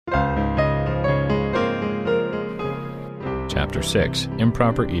Chapter 6,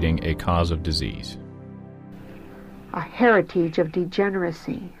 Improper Eating, a Cause of Disease. A heritage of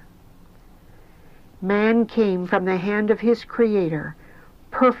degeneracy. Man came from the hand of his Creator,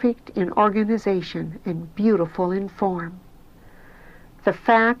 perfect in organization and beautiful in form. The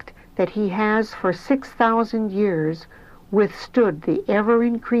fact that he has for 6,000 years withstood the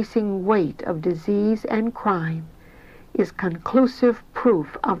ever-increasing weight of disease and crime is conclusive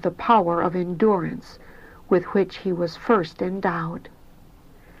proof of the power of endurance with which he was first endowed.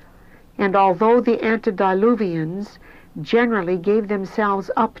 And although the antediluvians generally gave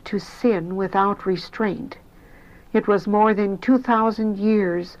themselves up to sin without restraint, it was more than 2,000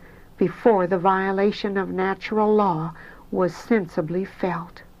 years before the violation of natural law was sensibly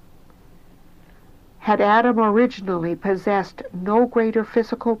felt. Had Adam originally possessed no greater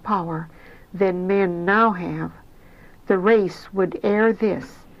physical power than men now have, the race would ere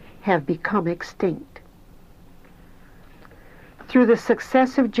this have become extinct. Through the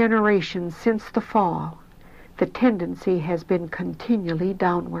successive generations since the fall, the tendency has been continually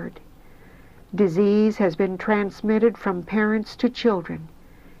downward. Disease has been transmitted from parents to children,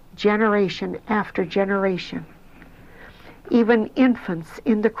 generation after generation. Even infants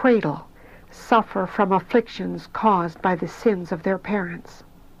in the cradle suffer from afflictions caused by the sins of their parents.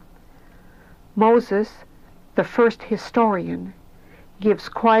 Moses, the first historian, gives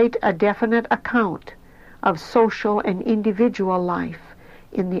quite a definite account of social and individual life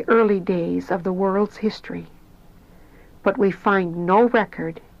in the early days of the world's history. But we find no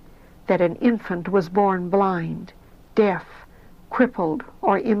record that an infant was born blind, deaf, crippled,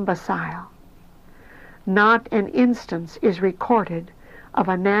 or imbecile. Not an instance is recorded of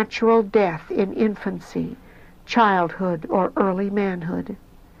a natural death in infancy, childhood, or early manhood.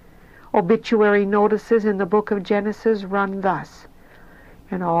 Obituary notices in the book of Genesis run thus: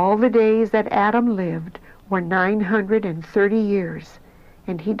 "And all the days that Adam lived were 930 years,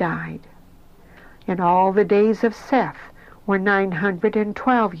 and he died. And all the days of Seth were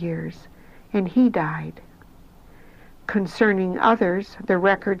 912 years, and he died." Concerning others, the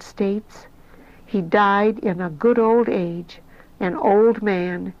record states, "He died in a good old age, an old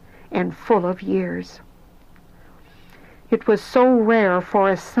man, and full of years." It was so rare for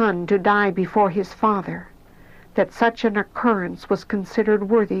a son to die before his father that such an occurrence was considered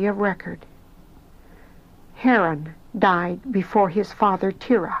worthy of record. Haran died before his father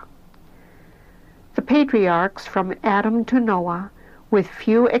Terah. The patriarchs from Adam to Noah, with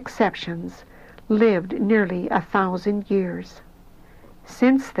few exceptions, lived nearly 1,000 years.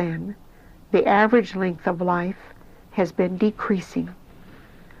 Since then, the average length of life has been decreasing.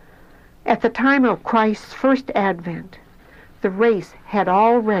 At the time of Christ's first advent, the race had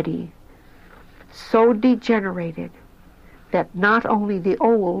already so degenerated that not only the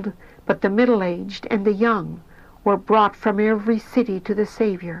old, but the middle-aged and the young were brought from every city to the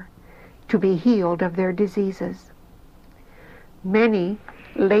Savior to be healed of their diseases. Many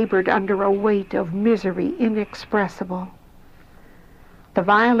labored under a weight of misery inexpressible. The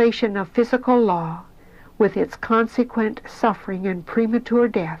violation of physical law, with its consequent suffering and premature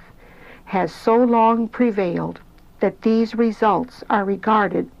death, has so long prevailed that these results are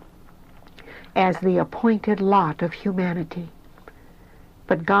regarded as the appointed lot of humanity.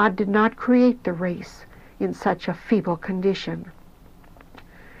 But God did not create the race in such a feeble condition.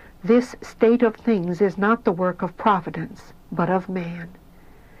 This state of things is not the work of providence, but of man.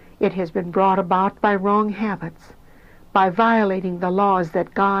 It has been brought about by wrong habits, by violating the laws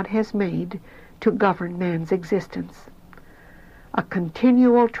that God has made to govern man's existence. A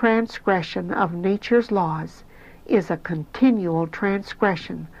continual transgression of nature's laws is a continual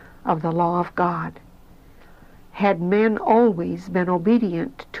transgression of the law of God. Had men always been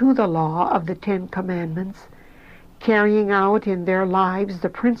obedient to the law of the 10 Commandments, carrying out in their lives the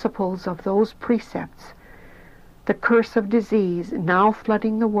principles of those precepts, the curse of disease now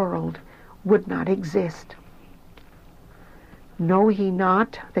flooding the world would not exist. "Know ye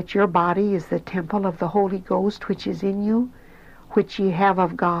not that your body is the temple of the Holy Ghost which is in you, which ye have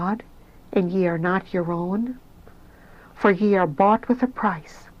of God, and ye are not your own? For ye are bought with a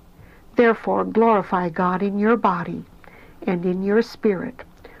price. Therefore glorify God in your body and in your spirit,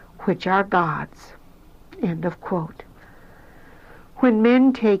 which are God's." End of quote. When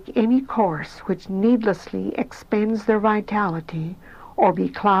men take any course which needlessly expends their vitality or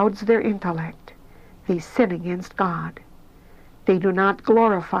beclouds their intellect, they sin against God. They do not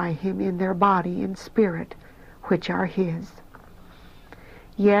glorify Him in their body and spirit, which are His.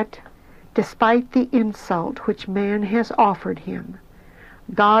 Yet, despite the insult which man has offered Him,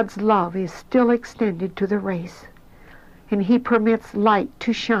 God's love is still extended to the race, and He permits light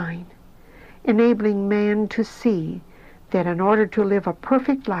to shine, enabling man to see that in order to live a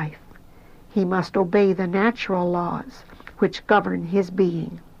perfect life, he must obey the natural laws which govern his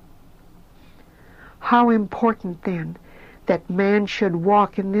being. How important, then, that man should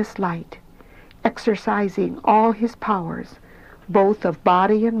walk in this light, exercising all his powers, both of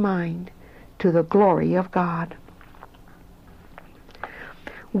body and mind, to the glory of God.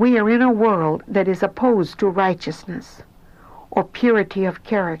 We are in a world that is opposed to righteousness or purity of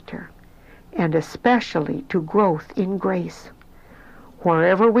character, and especially to growth in grace.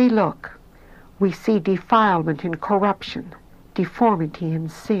 Wherever we look, we see defilement and corruption, deformity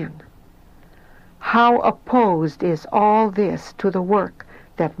and sin. How opposed is all this to the work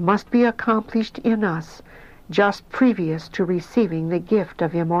that must be accomplished in us just previous to receiving the gift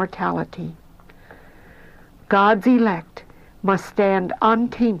of immortality. God's elect must stand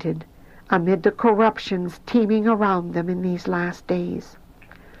untainted amid the corruptions teeming around them in these last days.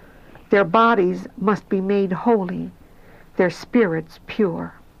 Their bodies must be made holy, their spirits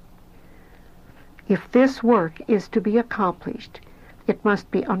pure. If this work is to be accomplished, it must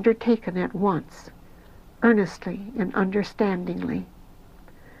be undertaken at once, earnestly and understandingly.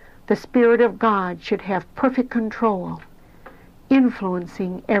 The Spirit of God should have perfect control,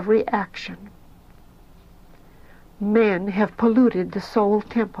 influencing every action. Men have polluted the soul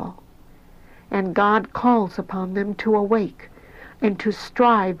temple, and God calls upon them to awake and to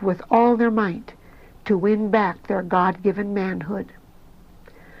strive with all their might to win back their God-given manhood.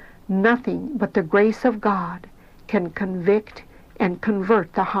 Nothing but the grace of God can convict and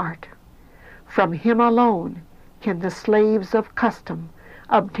convert the heart. From Him alone can the slaves of custom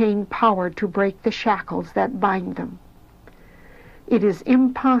obtain power to break the shackles that bind them. It is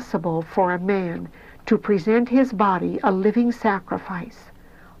impossible for a man to present his body a living sacrifice,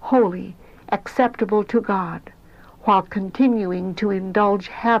 holy, acceptable to God, while continuing to indulge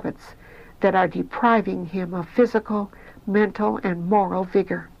habits that are depriving him of physical, mental, and moral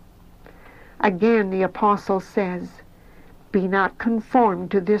vigor. Again, the apostle says, "Be not conformed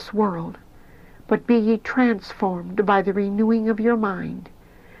to this world, but be ye transformed by the renewing of your mind,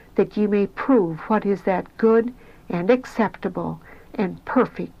 that ye may prove what is that good and acceptable and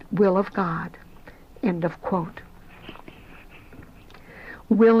perfect will of God." End of quote.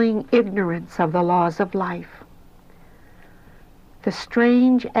 Willing ignorance of the laws of life. The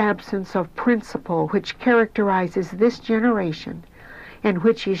strange absence of principle which characterizes this generation, and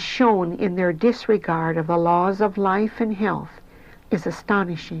which is shown in their disregard of the laws of life and health, is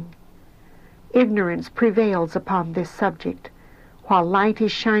astonishing. Ignorance prevails upon this subject, while light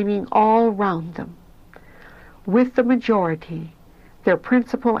is shining all round them. With the majority, their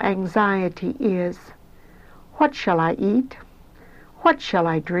principal anxiety is, "What shall I eat? What shall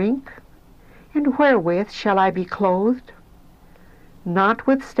I drink? And wherewith shall I be clothed?"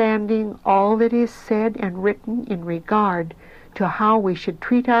 Notwithstanding all that is said and written in regard to how we should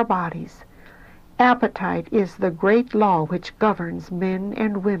treat our bodies, appetite is the great law which governs men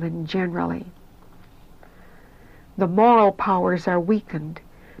and women generally. The moral powers are weakened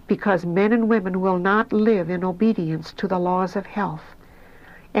because men and women will not live in obedience to the laws of health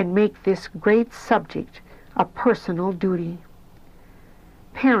and make this great subject a personal duty.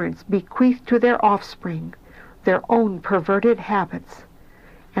 Parents bequeath to their offspring their own perverted habits,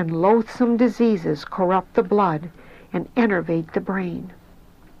 and loathsome diseases corrupt the blood and enervate the brain.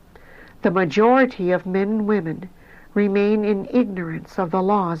 The majority of men and women remain in ignorance of the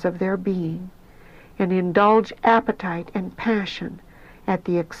laws of their being, and indulge appetite and passion at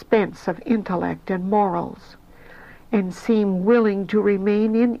the expense of intellect and morals, and seem willing to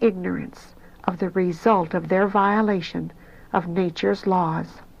remain in ignorance of the result of their violation of nature's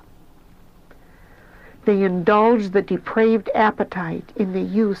laws. They indulge the depraved appetite in the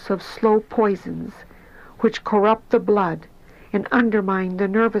use of slow poisons, which corrupt the blood and undermine the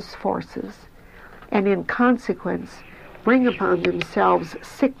nervous forces, and in consequence bring upon themselves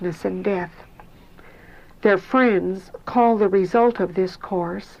sickness and death. Their friends call the result of this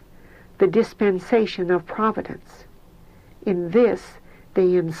course the dispensation of providence. In this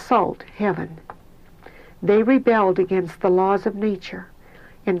they insult heaven. They rebelled against the laws of nature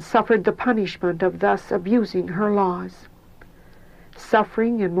and suffered the punishment of thus abusing her laws.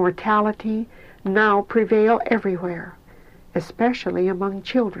 Suffering and mortality now prevail everywhere, especially among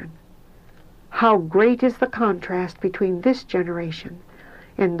children. How great is the contrast between this generation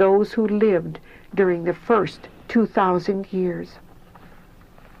and those who lived during the first 2,000 years.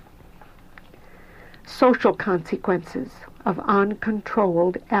 Social consequences of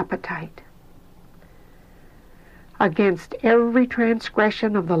uncontrolled appetite. Against every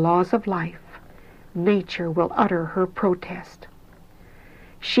transgression of the laws of life, nature will utter her protest.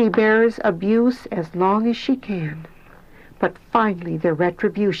 She bears abuse as long as she can, But finally the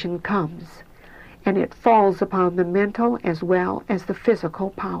retribution comes, and it falls upon the mental as well as the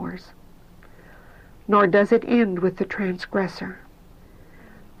physical powers. Nor does it end with the transgressor.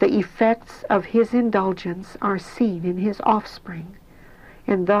 The effects of his indulgence are seen in his offspring,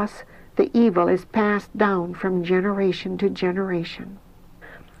 and thus the evil is passed down from generation to generation.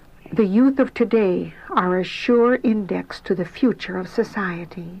 The youth of today are a sure index to the future of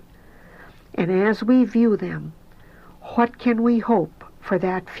society, and as we view them, what can we hope for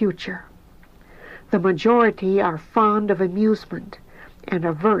that future? The majority are fond of amusement and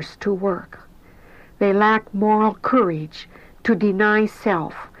averse to work. They lack moral courage to deny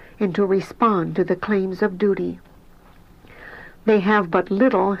self and to respond to the claims of duty. They have but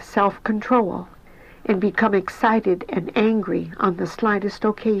little self-control and become excited and angry on the slightest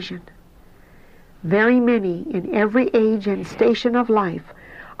occasion. Very many in every age and station of life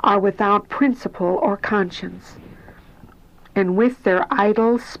are without principle or conscience, and with their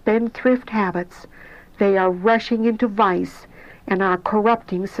idle spendthrift habits they are rushing into vice and are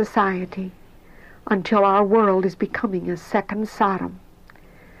corrupting society until our world is becoming a second Sodom.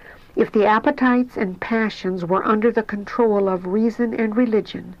 If the appetites and passions were under the control of reason and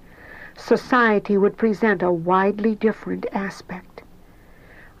religion, society would present a widely different aspect.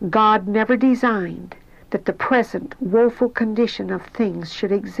 God never designed that the present woeful condition of things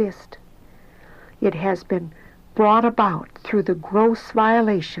should exist. It has been brought about through the gross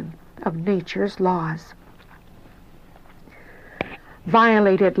violation of nature's laws.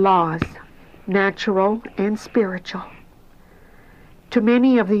 Violated laws, natural and spiritual. To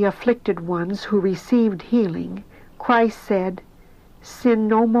many of the afflicted ones who received healing, Christ said, "Sin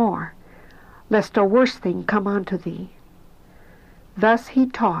no more, lest a worse thing come unto thee." Thus he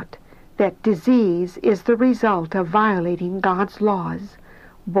taught that disease is the result of violating God's laws,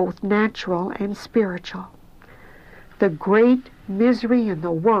 both natural and spiritual. The great misery in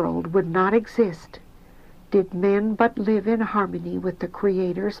the world would not exist did men but live in harmony with the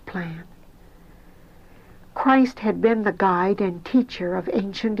Creator's plan. Christ had been the guide and teacher of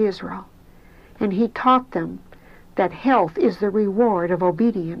ancient Israel, and he taught them that health is the reward of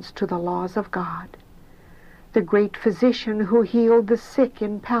obedience to the laws of God. The great physician who healed the sick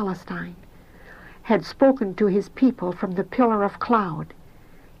in Palestine had spoken to his people from the pillar of cloud,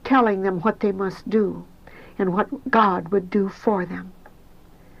 telling them what they must do and what God would do for them.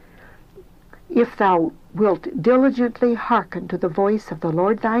 "If thou wilt diligently hearken to the voice of the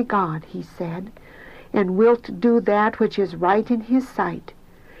Lord thy God," he said, "and wilt do that which is right in his sight,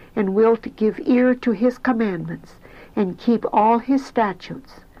 and wilt give ear to his commandments, and keep all his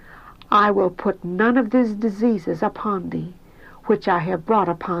statutes, I will put none of these diseases upon thee, which I have brought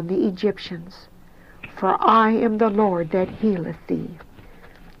upon the Egyptians. For I am the Lord that healeth thee."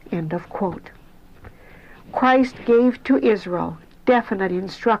 End of quote. Christ gave to Israel definite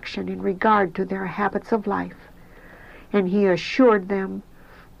instruction in regard to their habits of life, and he assured them,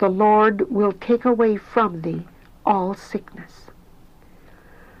 "The Lord will take away from thee all sickness."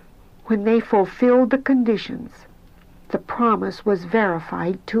 When they fulfilled the conditions, the promise was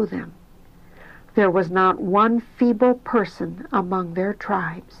verified to them. There was not one feeble person among their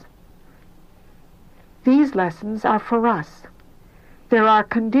tribes. These lessons are for us. There are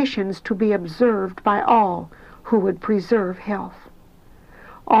conditions to be observed by all who would preserve health.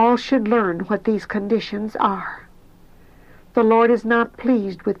 All should learn what these conditions are. The Lord is not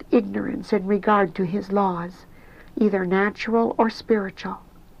pleased with ignorance in regard to his laws, either natural or spiritual.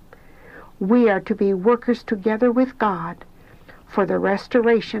 We are to be workers together with God for the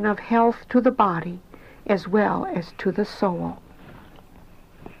restoration of health to the body as well as to the soul.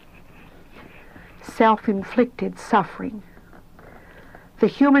 Self-inflicted suffering. The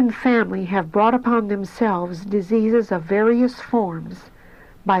human family have brought upon themselves diseases of various forms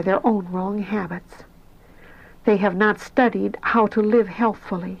by their own wrong habits. They have not studied how to live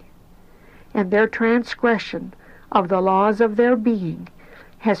healthfully, and their transgression of the laws of their being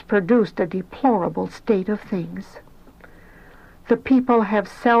has produced a deplorable state of things. The people have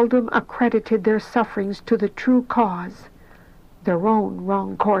seldom accredited their sufferings to the true cause, their own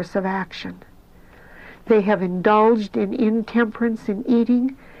wrong course of action. They have indulged in intemperance in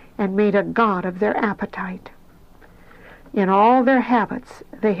eating and made a god of their appetite. In all their habits,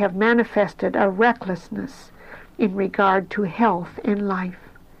 they have manifested a recklessness in regard to health and life.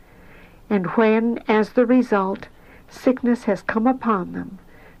 And when, as the result, sickness has come upon them,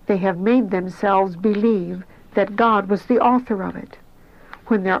 they have made themselves believe that God was the author of it,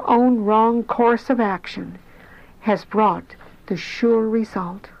 when their own wrong course of action has brought the sure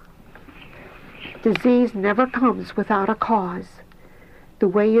result. Disease never comes without a cause. The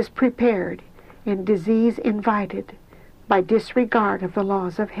way is prepared and disease invited, by disregard of the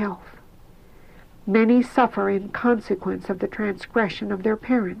laws of health. Many suffer in consequence of the transgression of their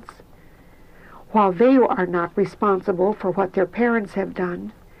parents. While they are not responsible for what their parents have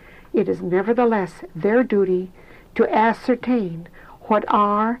done, it is nevertheless their duty to ascertain what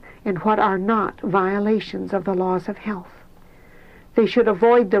are and what are not violations of the laws of health. They should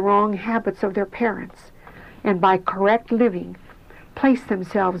avoid the wrong habits of their parents, and by correct living, place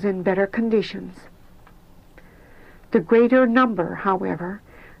themselves in better conditions. The greater number, however,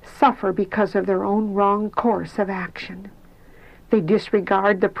 suffer because of their own wrong course of action. They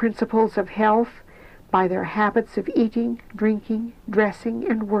disregard the principles of health by their habits of eating, drinking, dressing,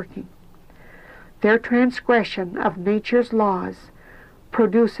 and working. Their transgression of nature's laws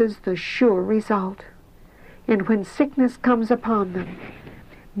produces the sure result. And when sickness comes upon them,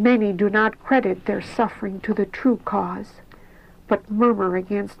 many do not credit their suffering to the true cause, but murmur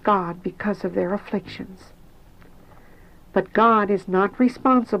against God because of their afflictions. But God is not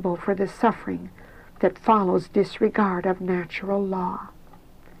responsible for the suffering that follows disregard of natural law.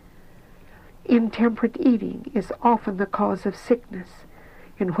 Intemperate eating is often the cause of sickness,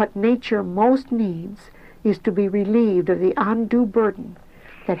 and what nature most needs is to be relieved of the undue burden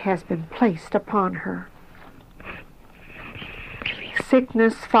that has been placed upon her.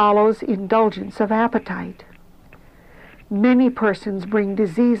 Sickness follows indulgence of appetite. Many persons bring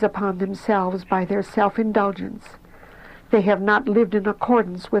disease upon themselves by their self-indulgence. They have not lived in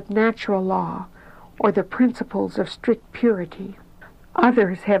accordance with natural law or the principles of strict purity.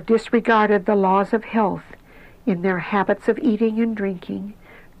 Others have disregarded the laws of health in their habits of eating and drinking,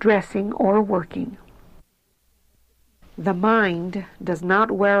 dressing or working. The mind does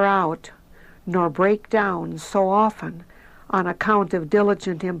not wear out nor break down so often on account of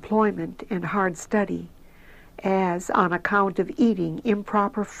diligent employment and hard study as on account of eating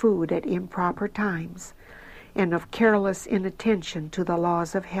improper food at improper times and of careless inattention to the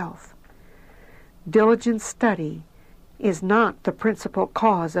laws of health. Diligent study is not the principal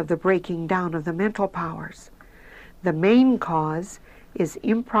cause of the breaking down of the mental powers. The main cause is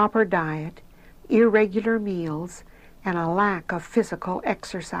improper diet, irregular meals, and a lack of physical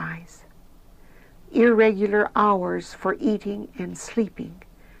exercise. Irregular hours for eating and sleeping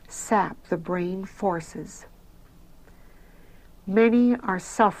sap the brain forces. Many are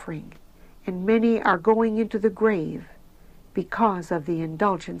suffering, and many are going into the grave because of the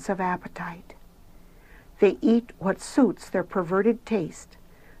indulgence of appetite. They eat what suits their perverted taste,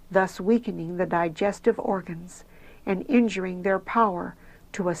 thus weakening the digestive organs and injuring their power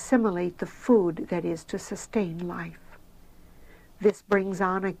to assimilate the food that is to sustain life. This brings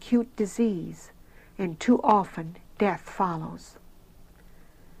on acute disease, and too often death follows.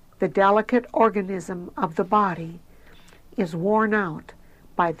 The delicate organism of the body is worn out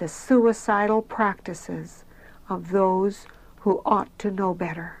by the suicidal practices of those who ought to know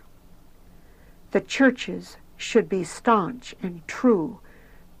better. The churches should be staunch and true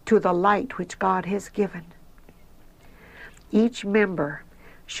to the light which God has given. Each member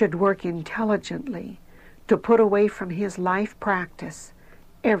should work intelligently to put away from his life practice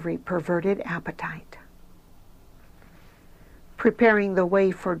every perverted appetite. Preparing the way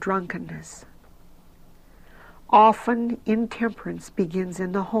for drunkenness. Often intemperance begins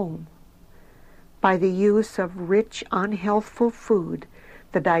in the home. By the use of rich, unhealthful food,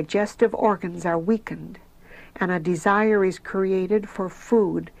 the digestive organs are weakened, and a desire is created for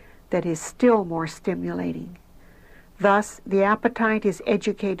food that is still more stimulating. Thus, the appetite is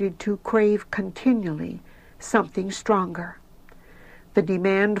educated to crave continually something stronger. The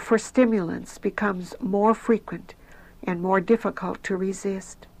demand for stimulants becomes more frequent and more difficult to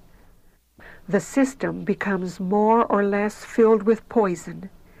resist. The system becomes more or less filled with poison,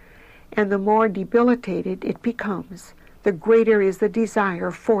 and the more debilitated it becomes, the greater is the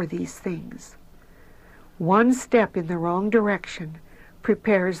desire for these things. One step in the wrong direction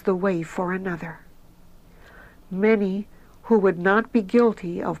prepares the way for another. Many who would not be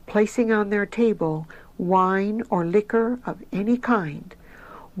guilty of placing on their table wine or liquor of any kind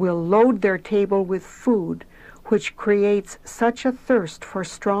will load their table with food which creates such a thirst for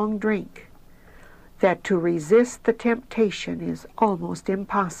strong drink that to resist the temptation is almost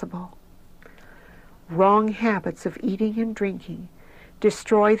impossible. Wrong habits of eating and drinking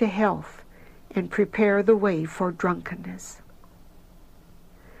destroy the health and prepare the way for drunkenness.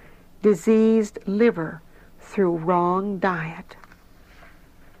 Diseased liver through wrong diet.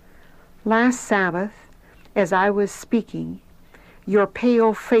 Last Sabbath, as I was speaking, your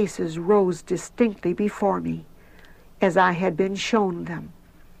pale faces rose distinctly before me, as I had been shown them.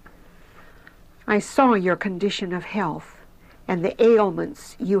 I saw your condition of health and the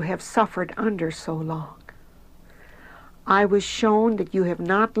ailments you have suffered under so long. I was shown that you have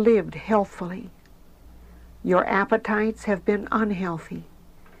not lived healthfully. Your appetites have been unhealthy,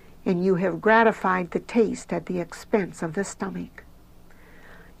 and you have gratified the taste at the expense of the stomach.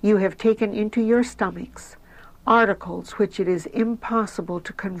 You have taken into your stomachs articles which it is impossible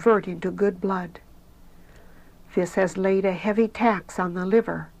to convert into good blood. This has laid a heavy tax on the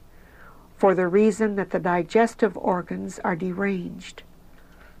liver, for the reason that the digestive organs are deranged.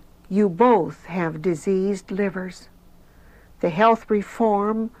 You both have diseased livers. The health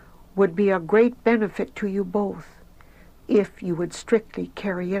reform would be a great benefit to you both if you would strictly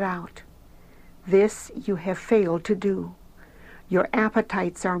carry it out. This you have failed to do. Your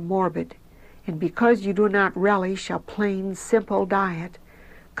appetites are morbid, and because you do not relish a plain, simple diet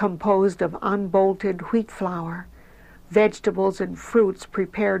composed of unbolted wheat flour, vegetables and fruits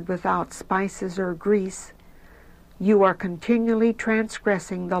prepared without spices or grease, you are continually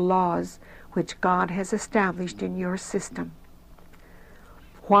transgressing the laws which God has established in your system.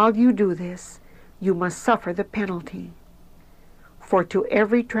 While you do this, you must suffer the penalty. For to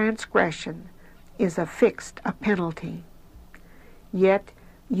every transgression is affixed a penalty. Yet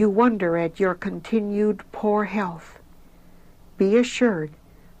you wonder at your continued poor health. Be assured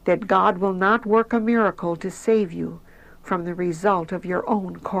that God will not work a miracle to save you from the result of your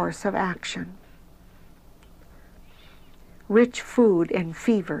own course of action. Rich food and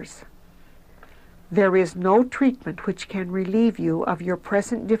fevers. There is no treatment which can relieve you of your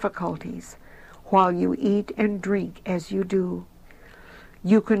present difficulties while you eat and drink as you do.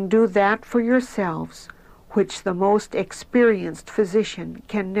 You can do that for yourselves which the most experienced physician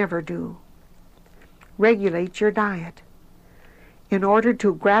can never do. Regulate your diet. In order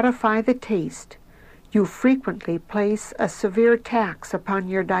to gratify the taste, you frequently place a severe tax upon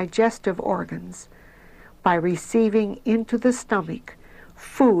your digestive organs by receiving into the stomach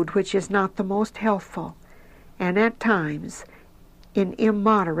food which is not the most healthful, and at times in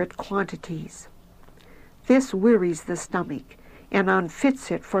immoderate quantities. This wearies the stomach and unfits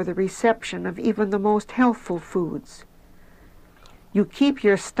it for the reception of even the most healthful foods. You keep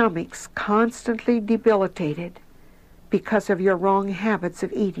your stomachs constantly debilitated because of your wrong habits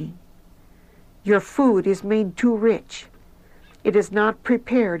of eating. Your food is made too rich. It is not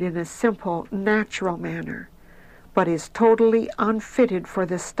prepared in a simple, natural manner, but is totally unfitted for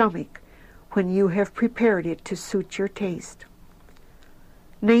the stomach when you have prepared it to suit your taste.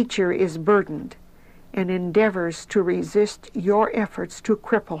 Nature is burdened and endeavors to resist your efforts to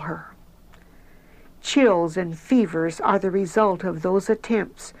cripple her. Chills and fevers are the result of those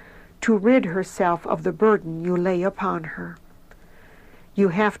attempts to rid herself of the burden you lay upon her. You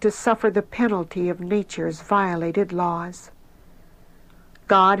have to suffer the penalty of nature's violated laws.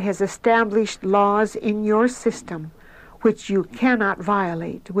 God has established laws in your system which you cannot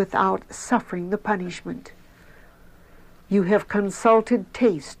violate without suffering the punishment. You have consulted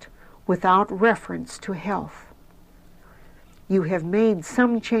taste without reference to health. You have made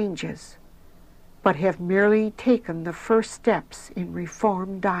some changes, but have merely taken the first steps in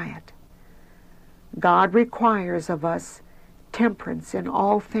reformed diet. God requires of us temperance in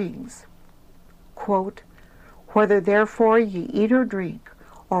all things. Quote, "Whether therefore ye eat or drink,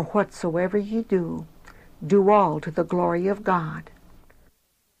 or whatsoever ye do, do all to the glory of God."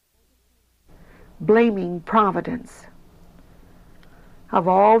 Blaming providence. Of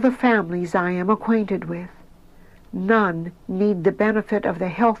all the families I am acquainted with, none need the benefit of the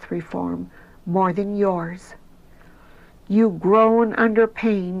health reform more than yours. You groan under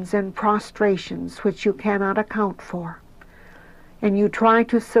pains and prostrations which you cannot account for, and you try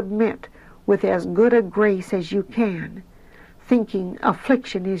to submit with as good a grace as you can, thinking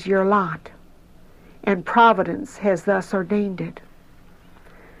affliction is your lot, and providence has thus ordained it.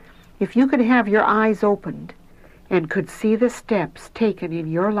 If you could have your eyes opened and could see the steps taken in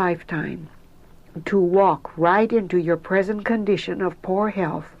your lifetime to walk right into your present condition of poor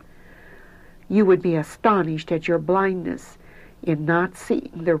health, you would be astonished at your blindness in not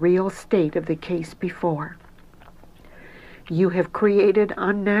seeing the real state of the case before. You have created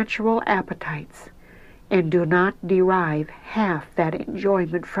unnatural appetites and do not derive half that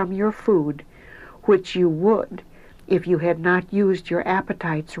enjoyment from your food which you would if you had not used your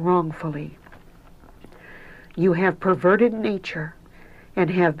appetites wrongfully. You have perverted nature and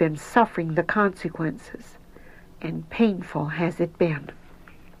have been suffering the consequences, and painful has it been.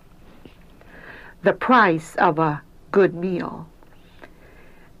 The price of a good meal.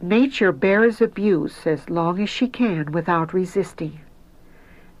 Nature bears abuse as long as she can without resisting.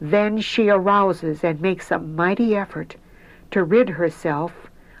 Then she arouses and makes a mighty effort to rid herself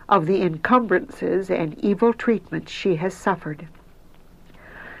of the encumbrances and evil treatment she has suffered.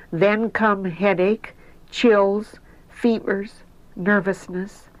 Then come headache, chills, fevers,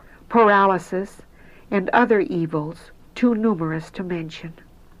 nervousness, paralysis, and other evils too numerous to mention.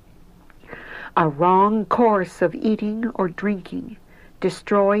 A wrong course of eating or drinking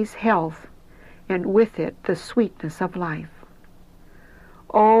destroys health, and with it the sweetness of life.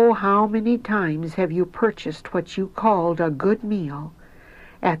 Oh, how many times have you purchased what you called a good meal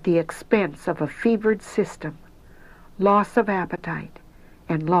at the expense of a fevered system, loss of appetite,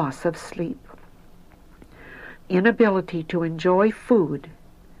 and loss of sleep? Inability to enjoy food,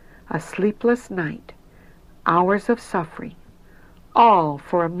 a sleepless night, hours of suffering, all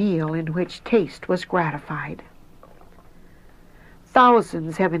for a meal in which taste was gratified.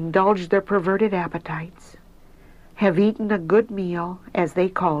 Thousands have indulged their perverted appetites, have eaten a good meal, as they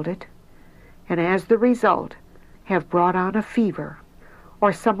called it, and as the result have brought on a fever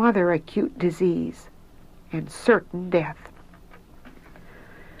or some other acute disease and certain death.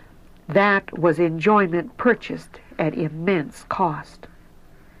 That was enjoyment purchased at immense cost.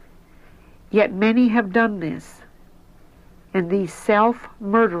 Yet many have done this, and these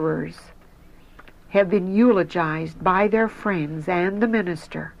self-murderers have been eulogized by their friends and the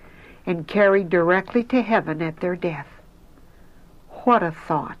minister and carried directly to heaven at their death. What a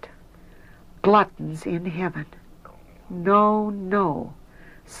thought! Gluttons in heaven. No, no,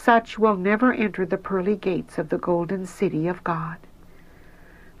 such will never enter the pearly gates of the golden city of God.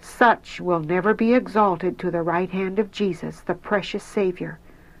 Such will never be exalted to the right hand of Jesus, the precious Savior,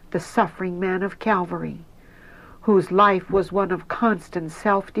 the suffering man of Calvary, whose life was one of constant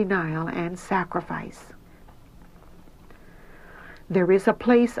self-denial and sacrifice. There is a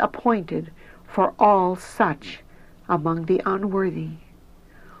place appointed for all such among the unworthy,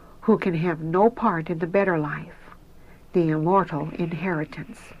 who can have no part in the better life, the immortal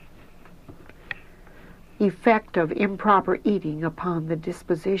inheritance. Effect of improper eating upon the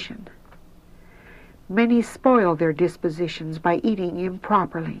disposition. Many spoil their dispositions by eating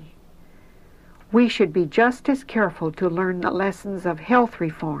improperly. We should be just as careful to learn the lessons of health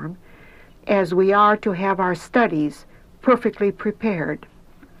reform as we are to have our studies perfectly prepared,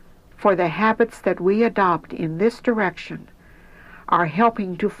 for the habits that we adopt in this direction are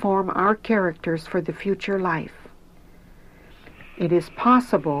helping to form our characters for the future life. It is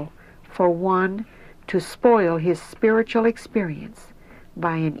possible for one to spoil his spiritual experience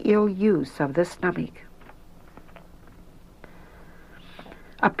by an ill use of the stomach.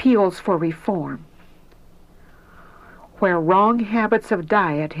 Appeals for reform. Where wrong habits of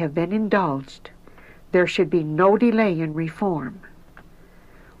diet have been indulged, there should be no delay in reform.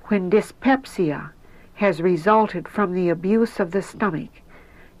 When dyspepsia has resulted from the abuse of the stomach,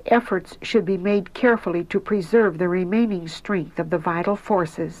 efforts should be made carefully to preserve the remaining strength of the vital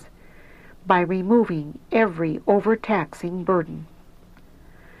forces by removing every overtaxing burden.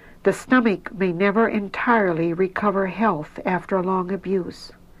 The stomach may never entirely recover health after long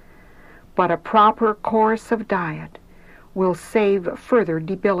abuse, but a proper course of diet will save further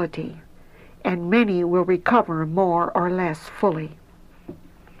debility, and many will recover more or less fully.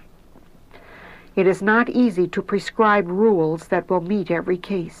 It is not easy to prescribe rules that will meet every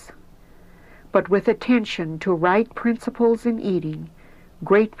case, but with attention to right principles in eating,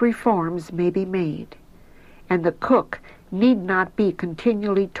 great reforms may be made, and the cook need not be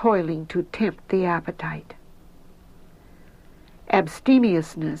continually toiling to tempt the appetite.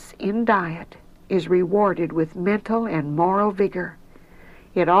 Abstemiousness in diet is rewarded with mental and moral vigor.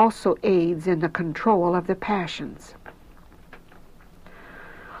 It also aids in the control of the passions.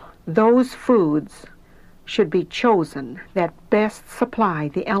 Those foods should be chosen that best supply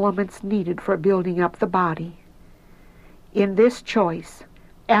the elements needed for building up the body. In this choice,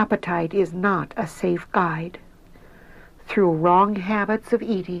 appetite is not a safe guide. Through wrong habits of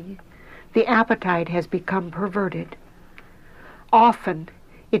eating, the appetite has become perverted. Often,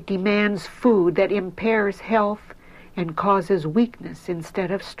 it demands food that impairs health and causes weakness instead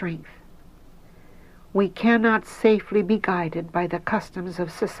of strength. We cannot safely be guided by the customs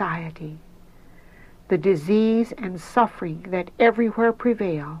of society. The disease and suffering that everywhere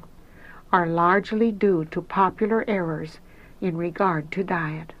prevail are largely due to popular errors in regard to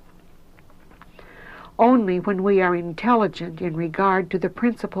diet. Only when we are intelligent in regard to the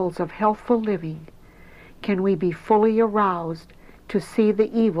principles of healthful living can we be fully aroused to see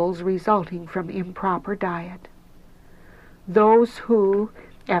the evils resulting from improper diet. Those who,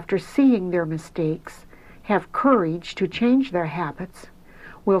 after seeing their mistakes, have courage to change their habits,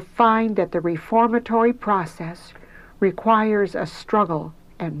 will find that the reformatory process requires a struggle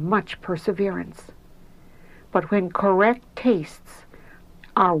and much perseverance. But when correct tastes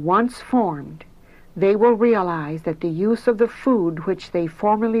are once formed, they will realize that the use of the food which they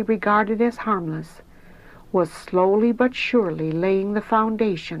formerly regarded as harmless was slowly but surely laying the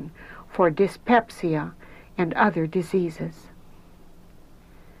foundation for dyspepsia and other diseases.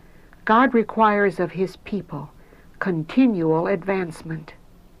 God requires of His people continual advancement.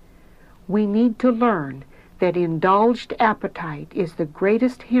 We need to learn that indulged appetite is the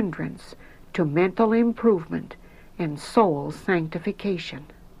greatest hindrance to mental improvement and soul sanctification.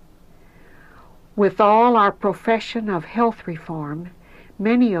 With all our profession of health reform,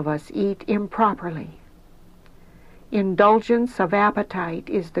 many of us eat improperly. Indulgence of appetite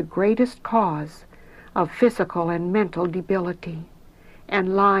is the greatest cause of physical and mental debility,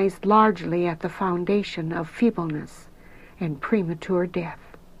 and lies largely at the foundation of feebleness and premature death.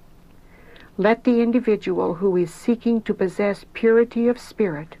 Let the individual who is seeking to possess purity of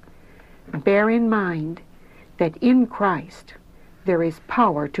spirit bear in mind that in Christ there is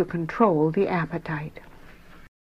power to control the appetite.